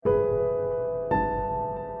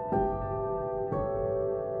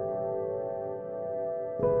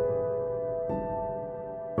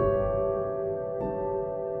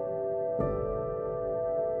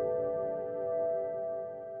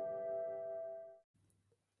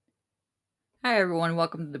Hi everyone,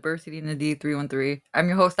 welcome to Diversity in the D313. I'm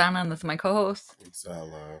your host Anna, and this is my co-host. It's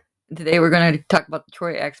all Today we're going to talk about the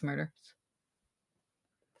Troy Axe murders.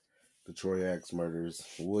 the Troy Axe murders.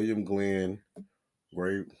 William Glenn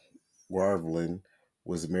Garvelin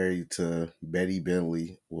was married to Betty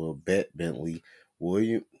Bentley, Bet Bentley.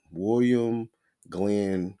 William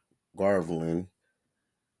Glenn Garvelin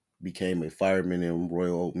became a fireman in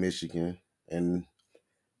Royal Oak, Michigan in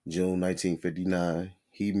June 1959.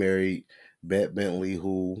 He married Bet Bentley,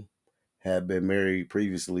 who had been married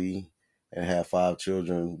previously and had 5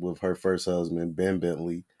 children with her first husband, Ben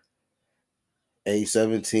Bentley. Age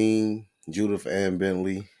 17, Judith Ann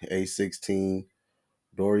Bentley. Age 16,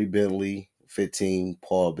 Dory Bentley. 15,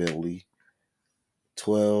 Paul Bentley.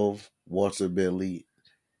 12, Walter Bentley.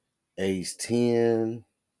 Age 10,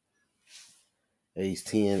 age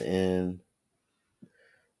 10 and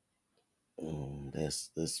that's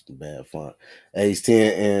bad font. Age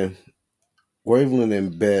 10 and Graveland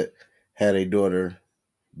and Bet had a daughter,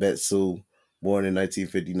 Bet Sue, born in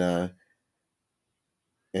 1959.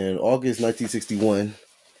 In August 1961,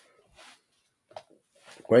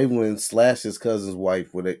 Graveland slashed his cousin's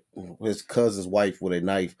wife with a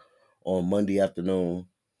knife on Monday afternoon.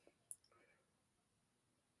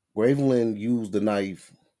 Graveland used the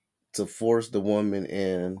knife to force the woman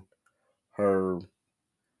and her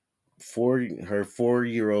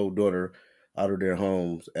 4-year-old daughter out of their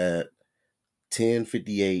homes at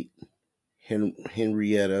 1058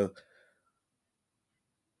 Henrietta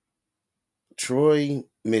Troy,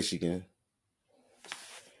 Michigan.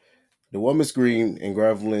 The woman screamed and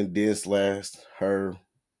Graveland then slashed her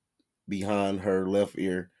behind her left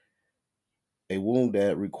ear, a wound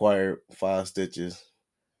that required 5 stitches.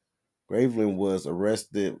 Graveland was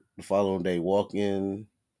arrested the following day, walking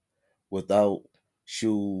without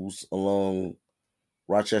shoes along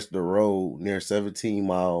Rochester Road near 17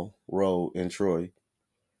 Mile Road in Troy.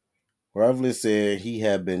 Graveland said he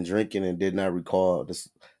had been drinking and did not recall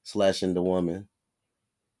slashing the woman.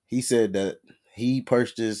 He said that he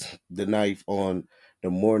purchased the knife on the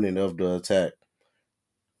morning of the attack.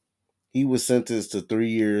 He was sentenced to 3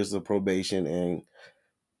 years of probation and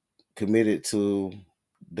committed to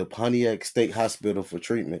the Pontiac State Hospital for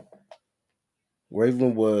treatment.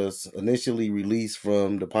 Graveland was initially released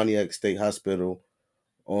from the Pontiac State Hospital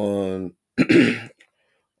on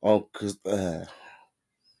on uh,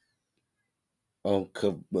 on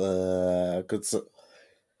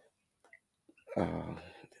uh,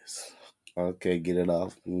 okay, get it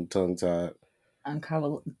off. I'm tongue tied.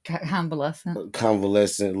 Convalescent.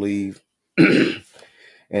 Convalescent leave in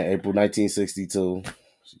April 1962.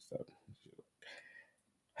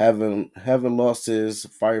 Having lost his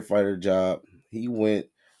firefighter job, he went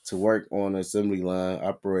to work on an assembly line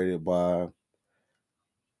operated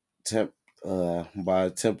temp by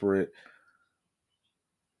Temperate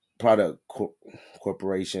Product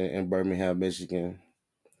Corporation in Birmingham, Michigan.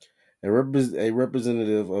 A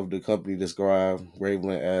representative of the company described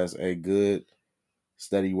Graveland as a good,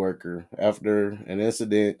 steady worker. After an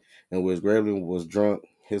incident in which Graveland was drunk,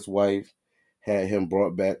 his wife had him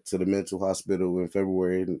brought back to the mental hospital in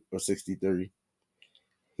February of 63.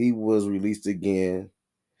 He was released again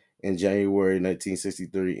in January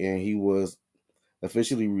 1963, and he was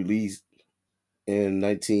officially released in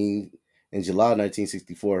 19 in July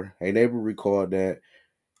 1964. A neighbor recalled that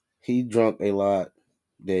he drank a lot,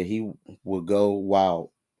 that he would go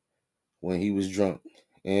wild when he was drunk,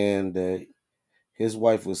 and that his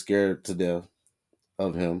wife was scared to death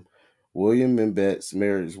of him. William and Bet's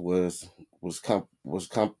marriage was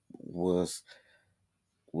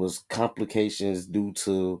complications due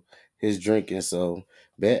to his drinking. So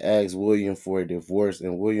Bet asked William for a divorce,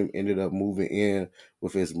 and William ended up moving in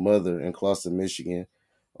with his mother in Clawson, Michigan,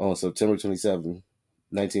 on September 27,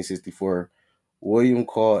 1964. William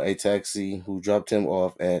called a taxi who dropped him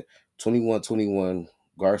off at 2121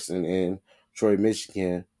 Garson in Troy,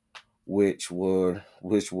 Michigan, which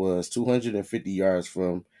was 250 yards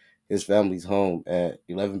from his family's home at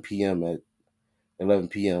 11 p.m.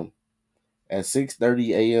 At 6:30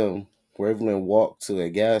 a.m., Graveland walked to a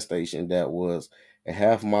gas station that was a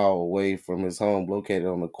half mile away from his home, located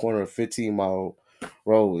on the corner of 15 Mile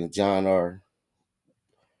Road in John R.,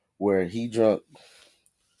 where he drank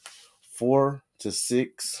 4 to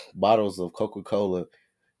 6 bottles of Coca-Cola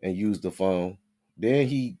and used the phone. Then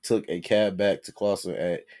he took a cab back to Clawson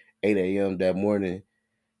at 8 a.m. that morning.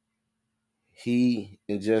 He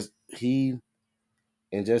ingested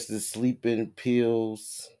sleeping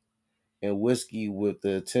pills and whiskey with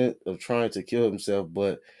the intent of trying to kill himself,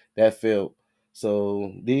 but that failed.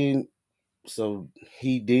 So then, so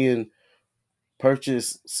he then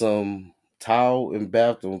purchased some towel and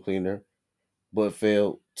bathroom cleaner, but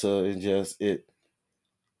failed to ingest it.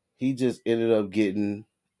 He just ended up getting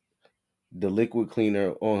the liquid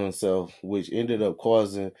cleaner on himself, which ended up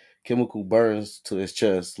causing chemical burns to his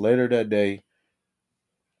chest. Later that day,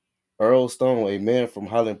 Earl Stone, a man from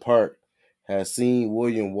Highland Park, had seen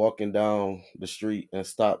William walking down the street and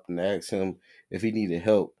stopped and asked him if he needed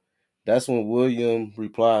help. That's when William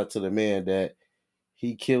replied to the man that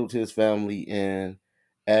he killed his family and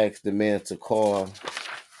asked the man to call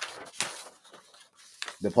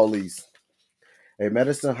the police. A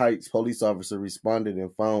Madison Heights police officer responded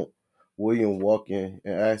and found William walking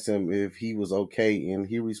and asked him if he was okay, and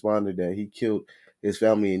he responded that he killed his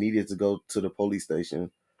family and needed to go to the police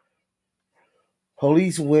station.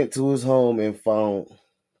 Police went to his home and found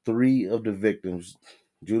three of the victims,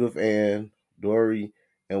 Judith Ann, Dory,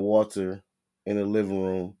 and Walter, in the living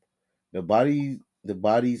room. The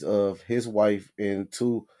bodies of his wife and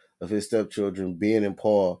two of his stepchildren, Ben and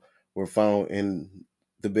Paul, were found in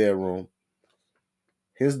the bedroom.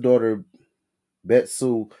 His daughter, Bet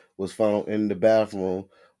Sue, was found in the bathroom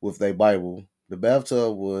with a Bible. The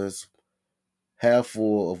bathtub was half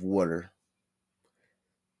full of water,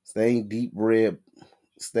 stained deep red,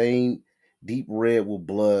 stained deep red with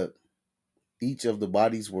blood. Each of the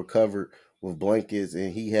bodies were covered with blankets,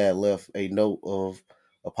 and he had left a note of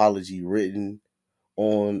apology written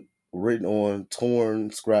on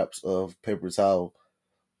torn scraps of paper towel.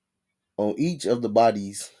 On each of the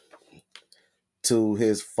bodies, to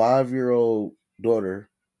his 5-year-old daughter,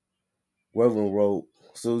 Reverend wrote,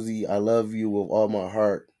 "Susie, I love you with all my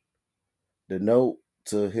heart." The note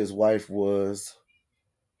to his wife was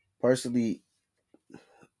partially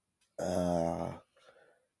uh,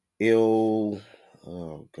 ill.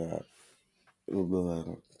 Oh God,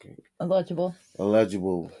 okay. Illegible.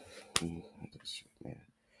 Illegible. Man.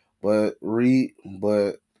 But read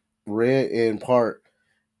in part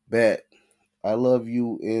that I love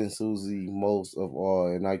you and Susie most of all,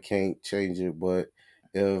 and I can't change it. But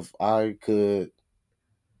if I could,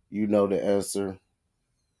 you know the answer.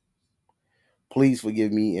 Please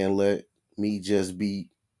forgive me and let me just be,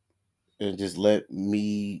 and just let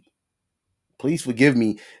me. Please forgive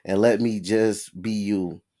me and let me just be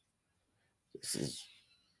you. This is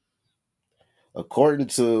according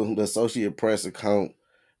to the Associated Press account.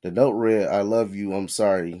 The note read, "I love you. I'm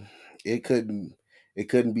sorry. It couldn't. It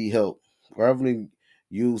couldn't be helped." Graveling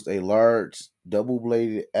used a large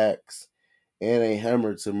double-bladed axe and a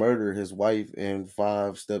hammer to murder his wife and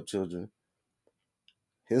five stepchildren.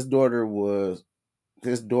 His daughter was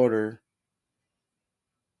his daughter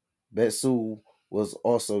Betsu was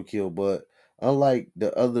also killed, but unlike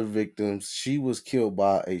the other victims, she was killed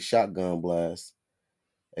by a shotgun blast.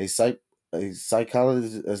 A psych a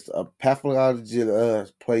psychologist, a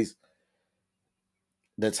pathologist placed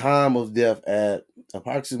the time of death at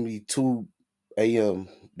approximately 2 a.m.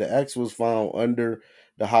 The axe was found under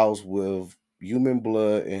the house with human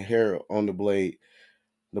blood and hair on the blade.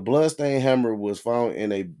 The bloodstained hammer was found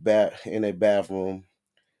in a bathroom.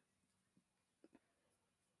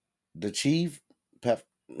 The chief path,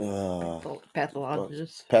 uh,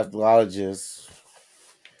 Pathologist. pathologist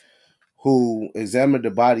who examined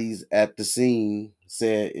the bodies at the scene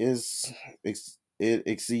said it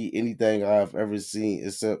exceed anything I've ever seen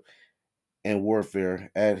except in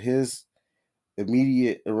warfare. At his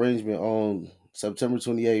immediate arrangement on September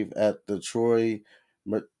 28th at the Troy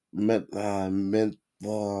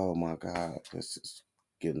oh my God, this is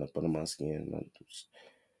getting up under my skin.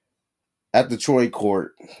 At the Troy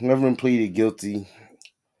court, Reverend pleaded guilty.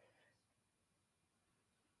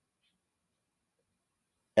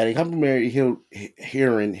 At a complimentary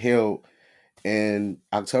hearing held in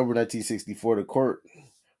October 1964, the court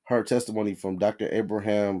heard testimony from Dr.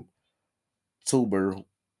 Abraham Tuber,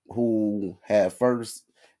 who had first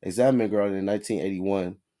examined Garland in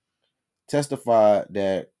 1981, testified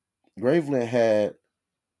that Graveland had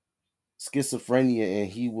schizophrenia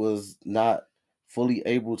and he was not fully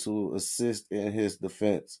able to assist in his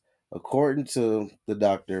defense. According to the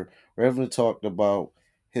doctor, Reverend talked about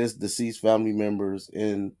his deceased family members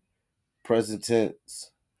in present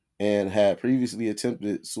tense and had previously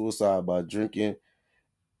attempted suicide by drinking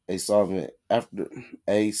a solvent. After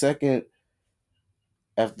a second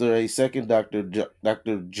doctor,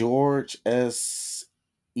 Dr. George S.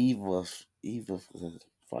 Eva,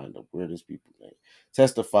 find out where this people name,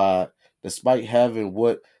 testified, despite having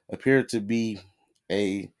what appeared to be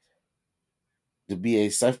a a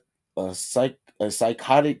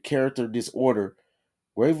psychotic character disorder,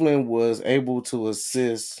 Graveland was able to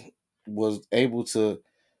assist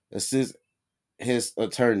his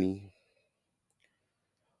attorney.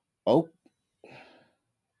 Oak,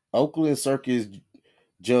 Oakland Circuit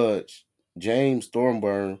Judge James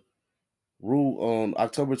Thornburn ruled on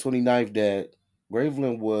October 29th that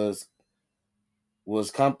Graveland was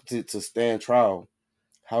competent to stand trial.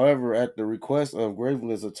 However, at the request of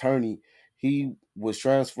Graveland's attorney, he was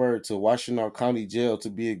transferred to Washtenaw County Jail to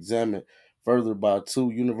be examined further by two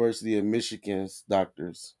University of Michigan's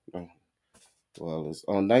doctors. Well, it's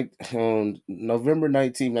on November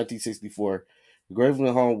 19, 1964,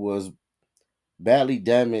 Graveland home was badly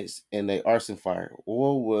damaged in a arson fire.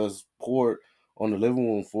 Oil was poured on the living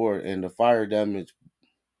room floor, and the fire damaged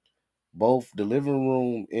both the living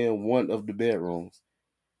room and one of the bedrooms.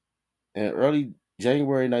 In early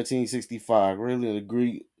January 1965, Graveland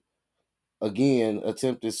agreed again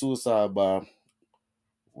attempted suicide by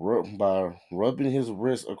rubbing his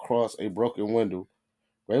wrist across a broken window.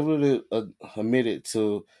 Graveland admitted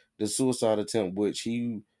to the suicide attempt, which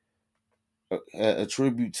he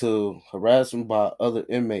attribute to harassment by other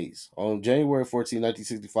inmates. On January 14,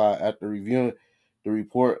 1965, after reviewing the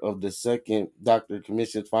report of the second doctor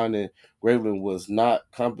commission finding Graveland was not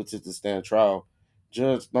competent to stand trial,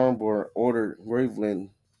 Judge Thornburn ordered Graveland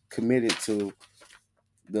committed to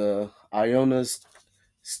the Iona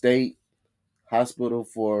State Hospital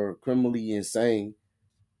for Criminally Insane.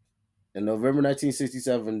 In November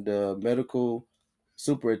 1967, the medical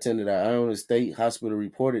superintendent at Iona State Hospital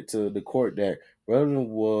reported to the court that Graveland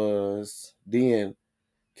was then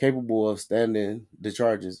capable of standing the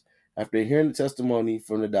charges. After hearing the testimony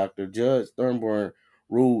from the doctor, Judge Thornburn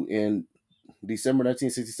ruled in December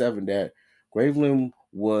 1967 that Graveland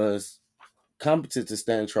was competent to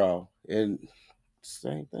stand trial. And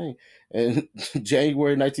same thing. In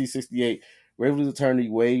January 1968, Graveland's attorney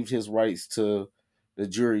waived his rights to the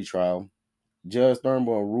jury trial. Judge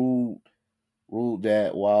Thornburn ruled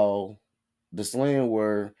that while the slain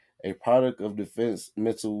were a product of defense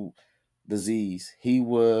mental disease, he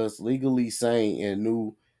was legally sane and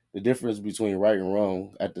knew the difference between right and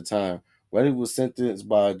wrong at the time. Reddy was sentenced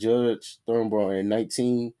by Judge Thornburn in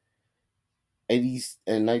 1980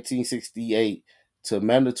 and 1968 to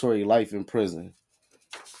mandatory life in prison.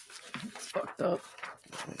 It's fucked up.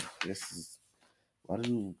 This is why do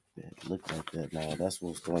you look like that now? That's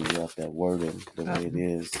what's throwing me off that wording the way it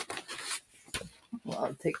is.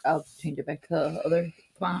 Well, I'll change it back to the other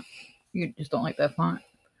font. You just don't like that font.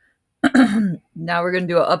 Now we're gonna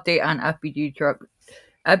do an update on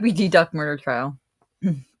FBG Duck murder trial.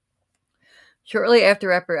 Shortly after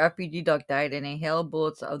rapper FBG Duck died in a hail of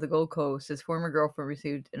bullets of the Gold Coast, his former girlfriend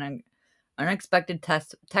received an unexpected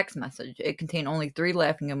text message. It contained only 3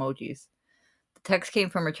 laughing emojis. The text came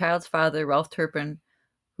from her child's father, Ralph Turpin,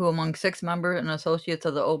 who, among 6 members and associates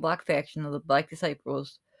of the O Block faction of the Black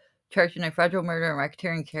Disciples, charged in a federal murder and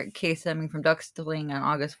racketeering case stemming from duck stealing on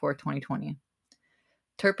August 4, 2020.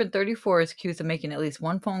 Turpin, 34, is accused of making at least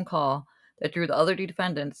one phone call that drew the other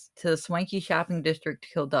defendants to the swanky shopping district to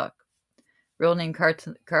kill duck, real name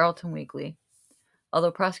Carlton Weekly.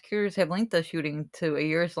 Although prosecutors have linked the shooting to a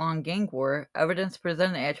years-long gang war, evidence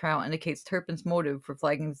presented at trial indicates Turpin's motive for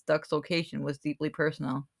flagging Duck's location was deeply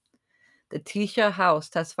personal. The Tisha House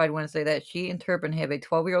testified Wednesday that she and Turpin have a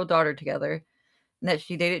 12-year-old daughter together and that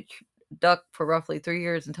she dated Duck for roughly 3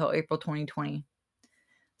 years until April 2020.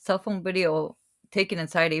 Cell phone video taken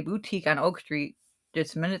inside a boutique on Oak Street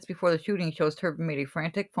just minutes before the shooting shows Turpin made a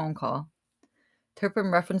frantic phone call.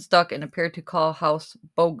 Turpin referenced Duck and appeared to call House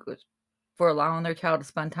bogus for allowing their child to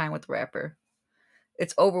spend time with the rapper.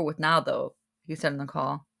 "It's over with now, though," he said in the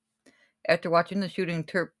call. After watching the shooting,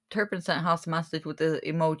 Turpin sent House a message with the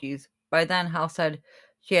emojis. By then, House said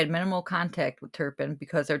she had minimal contact with Turpin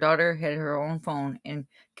because their daughter had her own phone and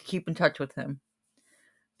could keep in touch with him.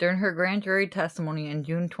 During her grand jury testimony in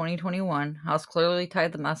June 2021, House clearly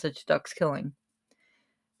tied the message to Duck's killing.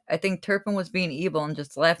 "I think Turpin was being evil and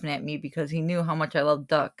just laughing at me because he knew how much I loved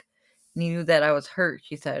Duck, and he knew that I was hurt,"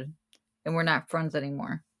 she said, "and we're not friends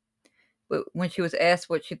anymore." But when she was asked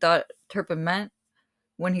what she thought Turpin meant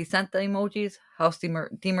when he sent the emojis, House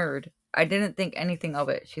demurred. "I didn't think anything of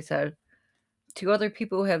it," she said. 2 other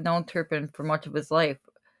people who have known Turpin for much of his life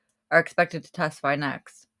are expected to testify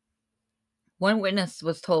next. One witness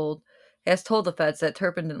has told the feds that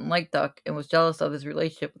Turpin didn't like Duck and was jealous of his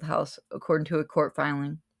relationship with House, according to a court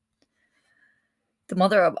filing. The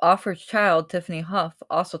mother of Offer's child, Tiffany Huff,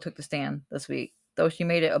 also took the stand this week, though she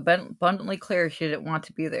made it abundantly clear she didn't want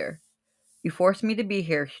to be there. "You forced me to be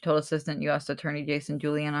here," she told Assistant U.S. Attorney Jason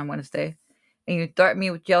Julian on Wednesday, "and you threatened me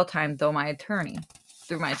with jail time through my attorney.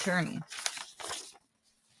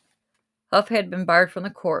 Huff had been barred from the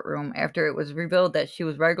courtroom after it was revealed that she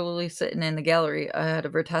was regularly sitting in the gallery ahead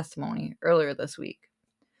of her testimony earlier this week.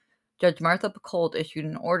 Judge Martha Picoult issued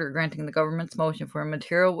an order granting the government's motion for a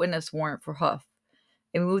material witness warrant for Huff,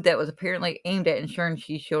 a move that was apparently aimed at ensuring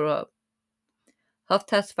she showed up. Huff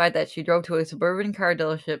testified that she drove to a suburban car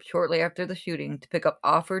dealership shortly after the shooting to pick up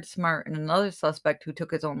Alfred Smart and another suspect who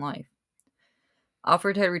took his own life.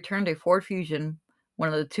 Alfred had returned a Ford Fusion, one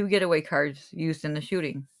of the two getaway cars used in the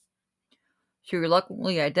shooting. She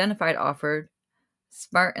reluctantly identified Alfred,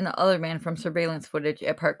 Smart, and the other man from surveillance footage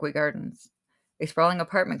at Parkway Gardens, a sprawling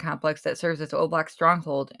apartment complex that serves as O-Block's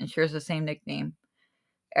stronghold and shares the same nickname.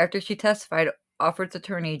 After she testified, Alfred's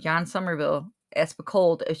attorney, John Somerville, asked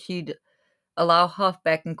Bacold if she'd allow Huff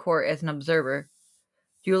back in court as an observer.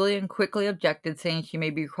 Julian quickly objected, saying she may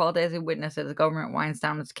be called as a witness as the government winds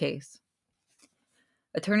down its case.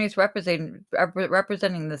 Attorneys representing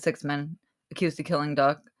the 6 men accused of killing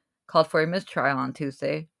Duck called for a mistrial on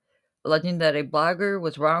Tuesday, alleging that a blogger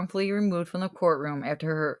was wrongfully removed from the courtroom after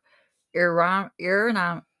her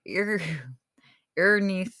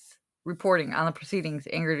erroneous reporting on the proceedings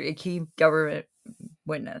angered a key government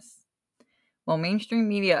witness. While mainstream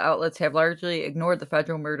media outlets have largely ignored the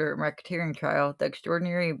federal murder and racketeering trial, the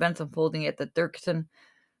extraordinary events unfolding at the Dirksen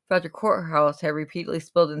federal courthouse have repeatedly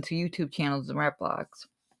spilled into YouTube channels and rap blogs.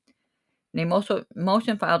 In a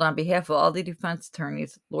motion filed on behalf of all the defense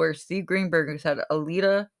attorneys, lawyer Steve Greenberg said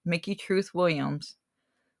Alita Mickey Truth Williams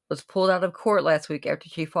was pulled out of court last week after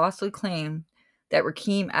she falsely claimed that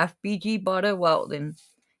Rakeem FBG Butta Welton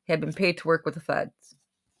had been paid to work with the feds.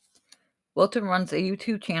 Wilton runs a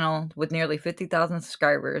YouTube channel with nearly 50,000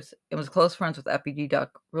 subscribers and was close friends with FBG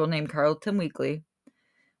Duck, real name Carlton Weekly.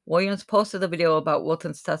 Williams posted a video about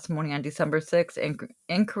Wilton's testimony on December 6 and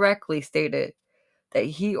incorrectly stated that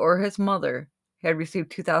he or his mother had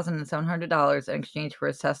received $2,700 in exchange for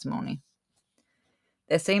his testimony.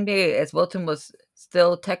 That same day, as Wilton was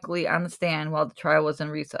still technically on the stand while the trial was in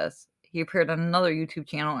recess, he appeared on another YouTube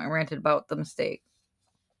channel and ranted about the mistake.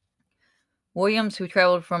 Williams, who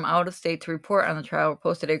traveled from out of state to report on the trial,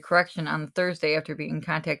 posted a correction on Thursday after being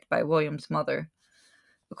contacted by Williams' mother.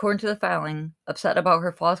 According to the filing, upset about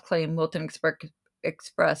her false claim, Wilton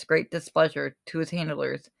expressed great displeasure to his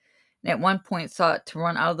handlers and at one point sought to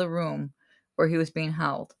run out of the room where he was being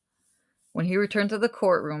held. When he returned to the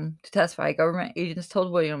courtroom to testify, government agents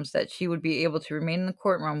told Williams that she would be able to remain in the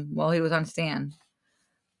courtroom while he was on stand.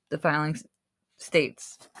 The filing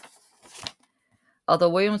states. Although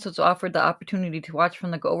Williams was offered the opportunity to watch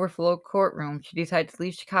from the overflow courtroom, she decided to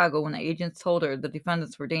leave Chicago when the agents told her the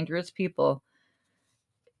defendants were dangerous people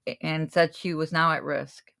and said she was now at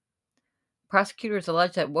risk. Prosecutors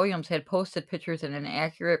alleged that Williams had posted pictures and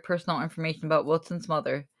inaccurate personal information about Wilson's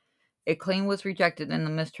mother. A claim was rejected in the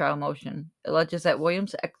mistrial motion. It alleges that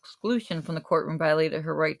Williams' exclusion from the courtroom violated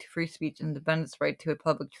her right to free speech and the defendant's right to a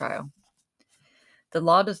public trial. The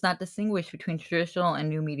law does not distinguish between traditional and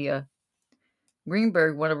new media.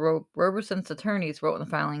 Greenberg, one of Roberson's attorneys, wrote in the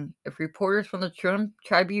filing, if reporters from the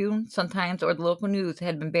Tribune, Sun-Times, or the local news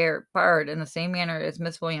had been barred in the same manner as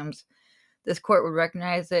Miss Williams, this court would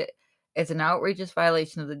recognize it as an outrageous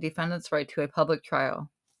violation of the defendant's right to a public trial.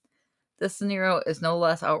 This scenario is no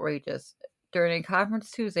less outrageous. During a conference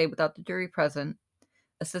Tuesday without the jury present,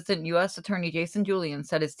 Assistant U.S. Attorney Jason Julian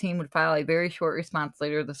said his team would file a very short response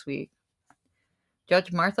later this week.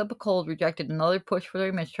 Judge Martha Bacold rejected another push for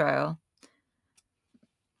a mistrial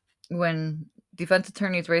when defense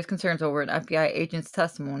attorneys raised concerns over an FBI agent's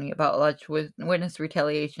testimony about alleged witness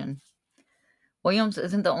retaliation. Williams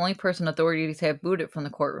isn't the only person authorities have booted from the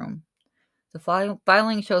courtroom. The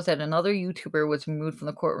filing shows that another YouTuber was removed from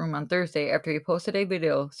the courtroom on Thursday after he posted a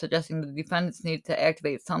video suggesting the defendants needed to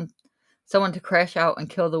activate someone to crash out and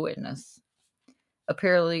kill the witness,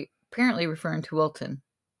 apparently referring to Wilton.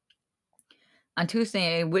 On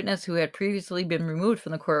Tuesday, a witness who had previously been removed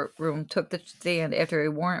from the courtroom took the stand after a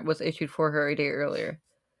warrant was issued for her a day earlier.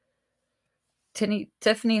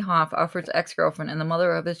 Tiffany Hoff, Alfred's ex-girlfriend and the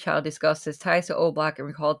mother of his child, discussed his ties to O-Block and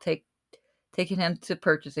recalled taking him to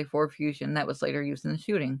purchase a Ford Fusion that was later used in the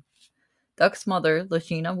shooting. Duck's mother,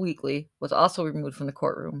 Lashina Weekly, was also removed from the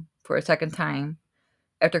courtroom for a second time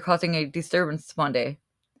after causing a disturbance Monday.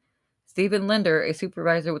 Stephen Linder, a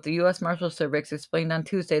supervisor with the U.S. Marshals Service, explained on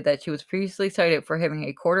Tuesday that she was previously cited for having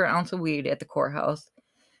a quarter ounce of weed at the courthouse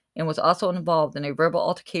and was also involved in a verbal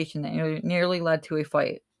altercation that nearly led to a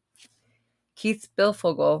fight. Keith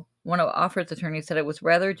Spilfogel, one of Alfred's attorneys, said it was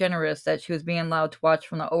rather generous that she was being allowed to watch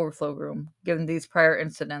from the overflow room, given these prior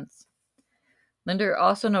incidents. Linder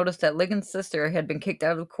also noticed that Ligon's sister had been kicked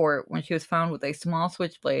out of court when she was found with a small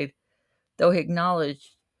switchblade, though he acknowledged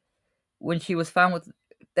when she was found with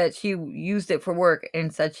that she used it for work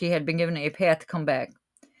and said she had been given a path to come back.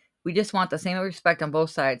 We just want the same respect on both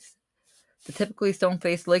sides, the typically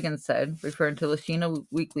stone-faced Ligon said, referring to Lashina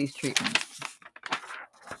Weekly's treatment.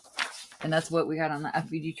 And that's what we got on the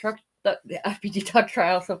FBG Duck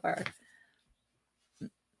trial so far.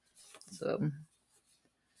 So,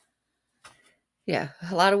 yeah,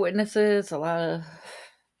 a lot of witnesses, a lot of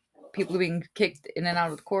people being kicked in and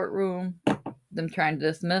out of the courtroom, them trying to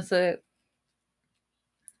dismiss it.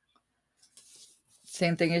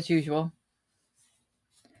 Same thing as usual.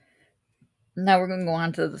 Now we're going to go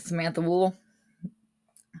on to the Samantha Woll.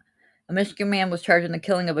 A Michigan man was charged in the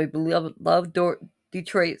killing of a beloved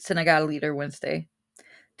Detroit synagogue leader Wednesday,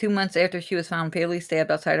 2 months after she was found fatally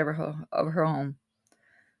stabbed outside of her home.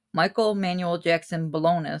 Michael Manuel Jackson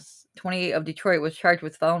Balonis, 28, of Detroit, was charged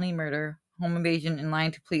with felony murder, home invasion, and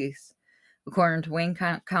lying to police, according to Wayne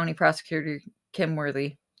County Prosecutor Kim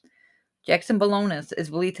Worthy. Jackson Balonis is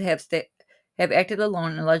believed to have acted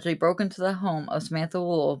alone and allegedly broken into the home of Samantha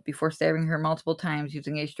Woll before stabbing her multiple times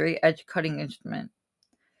using a straight-edge cutting instrument.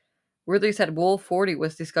 Worthy said Wool, 40,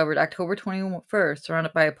 was discovered October 21st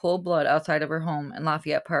surrounded by a pool of blood outside of her home in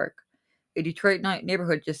Lafayette Park, a Detroit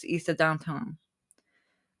neighborhood just east of downtown.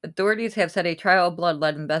 Authorities have said a trail of blood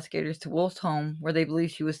led investigators to Wool's home, where they believe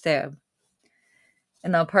she was stabbed.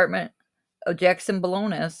 In the apartment of Jackson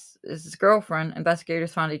Balonis, his girlfriend,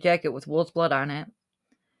 investigators found a jacket with Wool's blood on it,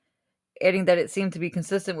 adding that it seemed to be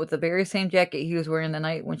consistent with the very same jacket he was wearing the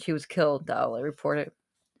night when she was killed, the outlet reported.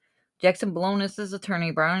 Jackson Balonis' attorney,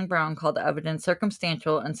 Brian Brown, called the evidence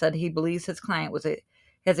circumstantial and said he believes his client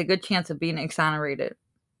has a good chance of being exonerated.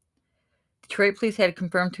 Detroit police had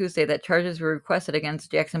confirmed Tuesday that charges were requested against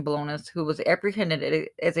Jackson Balonis, who was apprehended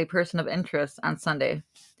as a person of interest on Sunday.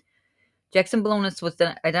 Jackson Balonis was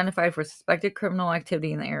identified for suspected criminal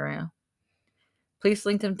activity in the area. Police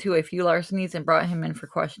linked him to a few larcenies and brought him in for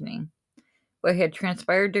questioning. What had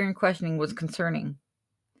transpired during questioning was concerning.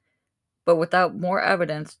 But without more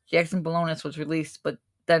evidence, Jackson Balonis was released but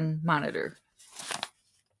then monitored.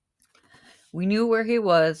 We knew where he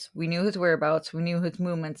was, we knew his whereabouts, we knew his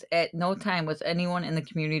movements. At no time was anyone in the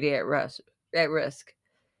community at risk.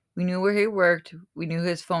 We knew where he worked, we knew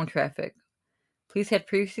his phone traffic. Police had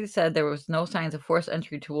previously said there was no signs of forced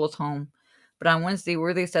entry to Wool's home, but on Wednesday,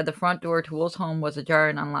 Worthy said the front door to Wool's home was ajar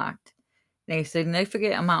and unlocked, and a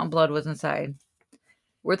significant amount of blood was inside.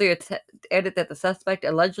 Worthy added that the suspect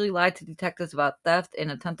allegedly lied to detectives about theft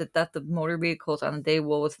and attempted theft of motor vehicles on the day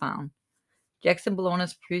Wool was found. Jackson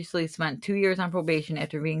Balonis previously spent 2 years on probation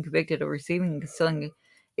after being convicted of receiving and concealing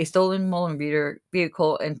a stolen motor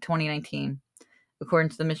vehicle in 2019, according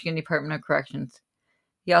to the Michigan Department of Corrections.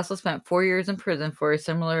 He also spent 4 years in prison for a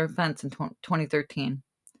similar offense in 2013.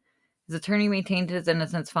 His attorney maintained his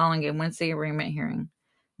innocence following a Wednesday arraignment hearing,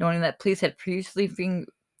 noting that police had previously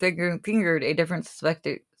fingered a different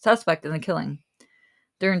suspect in the killing.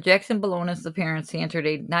 During Jackson Balonis' appearance, he entered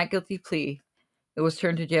a not guilty plea. It was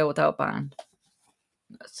turned to jail without bond.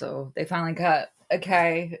 So they finally got a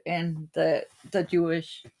guy and the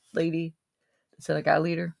Jewish lady, the synagogue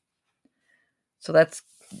leader. So that's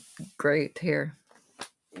great to hear.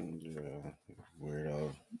 Yeah,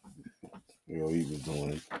 weirdo. He was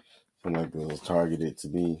doing something like it was targeted to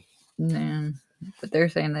me. Yeah, but they're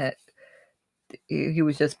saying that he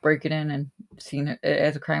was just breaking in and seeing it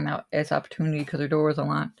as a crime as opportunity because their door was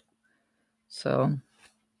unlocked. So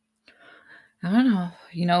I don't know.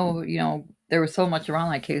 You know, there was so much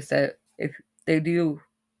around that case that if they do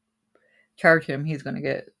charge him,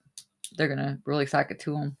 they're gonna really sock it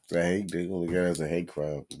to him. They're gonna get it as a hate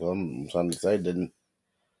crime. But I'm trying to say,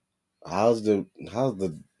 how's the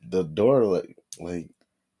door like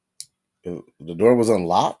the door was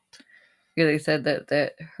unlocked? Yeah, they said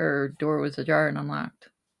that her door was ajar and unlocked,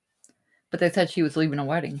 but they said she was leaving a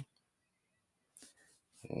wedding.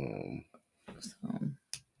 So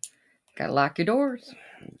gotta lock your doors.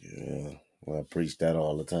 Yeah, well, I preach that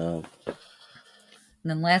all the time. And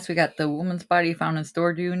then last, we got the woman's body found in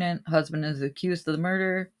storage unit. Husband is accused of the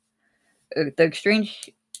murder. The estranged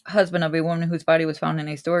husband of a woman whose body was found in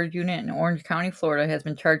a storage unit in Orange County, Florida, has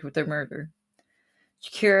been charged with the murder.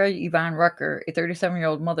 Shakira Yvonne Rucker, a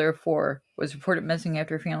 37-year-old mother of 4, was reported missing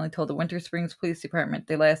after her family told the Winter Springs Police Department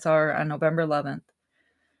they last saw her on November 11th.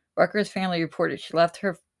 Rucker's family reported she left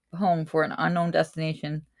her home for an unknown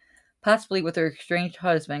destination, possibly with her estranged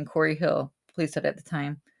husband, Corey Hill, police said at the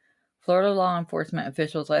time. Florida law enforcement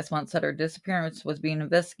officials last month said her disappearance was being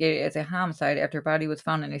investigated as a homicide after her body was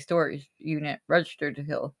found in a storage unit registered to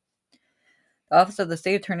Hill. The Office of the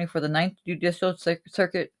State Attorney for the 9th Judicial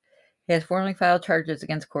Circuit has formally filed charges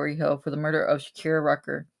against Corey Hill for the murder of Shakira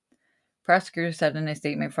Rucker. Prosecutors said in a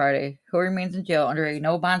statement Friday, Hill remains in jail under a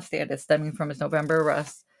no-bond status stemming from his November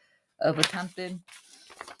arrest of attempted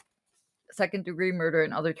second-degree murder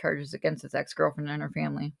and other charges against his ex-girlfriend and her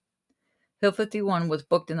family. Hill 51 was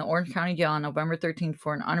booked in the Orange County Jail on November 13th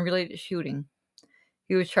for an unrelated shooting.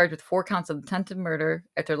 He was charged with 4 counts of attempted murder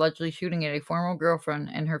after allegedly shooting at a former girlfriend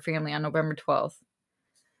and her family on November 12th.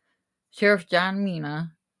 Sheriff John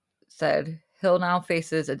Mina said Hill now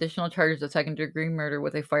faces additional charges of second-degree murder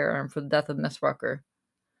with a firearm for the death of Miss Rucker.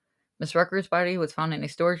 Miss Rucker's body was found in a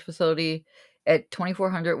storage facility at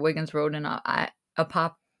 2400 Wiggins Road in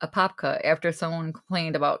Apopka after someone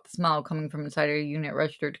complained about the smell coming from inside a unit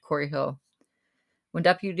registered to Corey Hill. When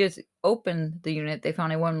deputies opened the unit, they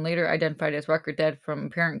found a woman later identified as Rucker dead from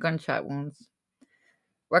apparent gunshot wounds.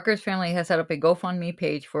 Rucker's family has set up a GoFundMe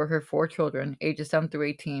page for her 4 children, ages 7 through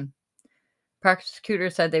 18.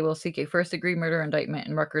 Prosecutors said they will seek a first-degree murder indictment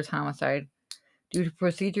in Rucker's homicide. Due to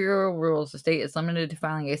procedural rules, the state is limited to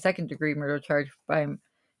filing a second-degree murder charge by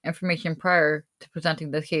information prior to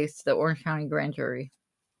presenting the case to the Orange County grand jury.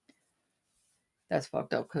 That's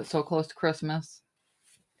fucked up because it's so close to Christmas.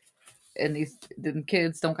 And the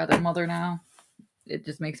kids don't got their mother now. It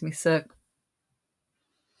just makes me sick.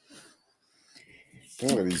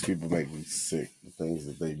 Some of these people make me sick. The things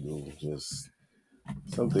that they do, just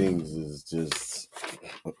some things is just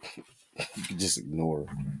you can just ignore.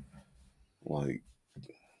 Like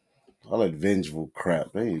all that vengeful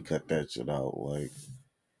crap, they need to cut that shit out. Like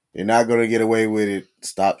you're not gonna get away with it.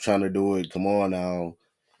 Stop trying to do it. Come on now.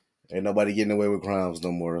 Ain't nobody getting away with crimes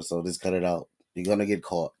no more. So just cut it out. You're gonna get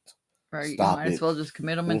caught. Right, Stop you might as well just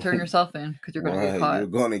commit them and turn yourself in because you're gonna get caught. You're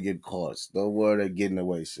gonna get caught. Don't worry about getting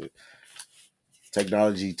away shit.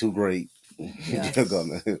 Technology too great. Yes.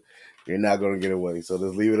 You're not gonna get away. So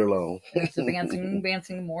just leave it alone. It's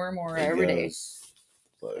advancing more and more every day.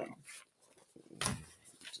 Like,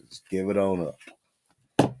 just give it on up.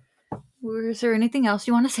 Is there anything else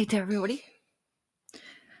you want to say to everybody?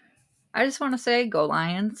 I just want to say, go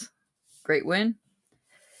Lions. Great win.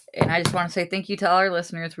 And I just want to say thank you to all our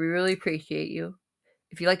listeners. We really appreciate you.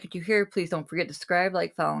 If you like what you hear, please don't forget to subscribe,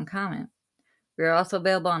 like, follow, and comment. We are also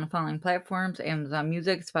available on the following platforms: Amazon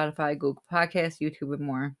Music, Spotify, Google Podcasts, YouTube, and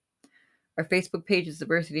more. Our Facebook page is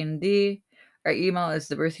Diversity in D. Our email is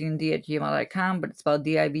diversitynd@gmail.com, but it's spelled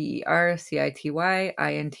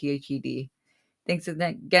DIVERCITYINTHED. Thanks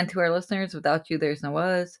again to our listeners. Without you, there's no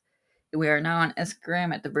us. We are now on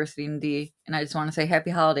Instagram at Diversity in D. And I just want to say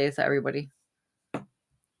happy holidays to everybody.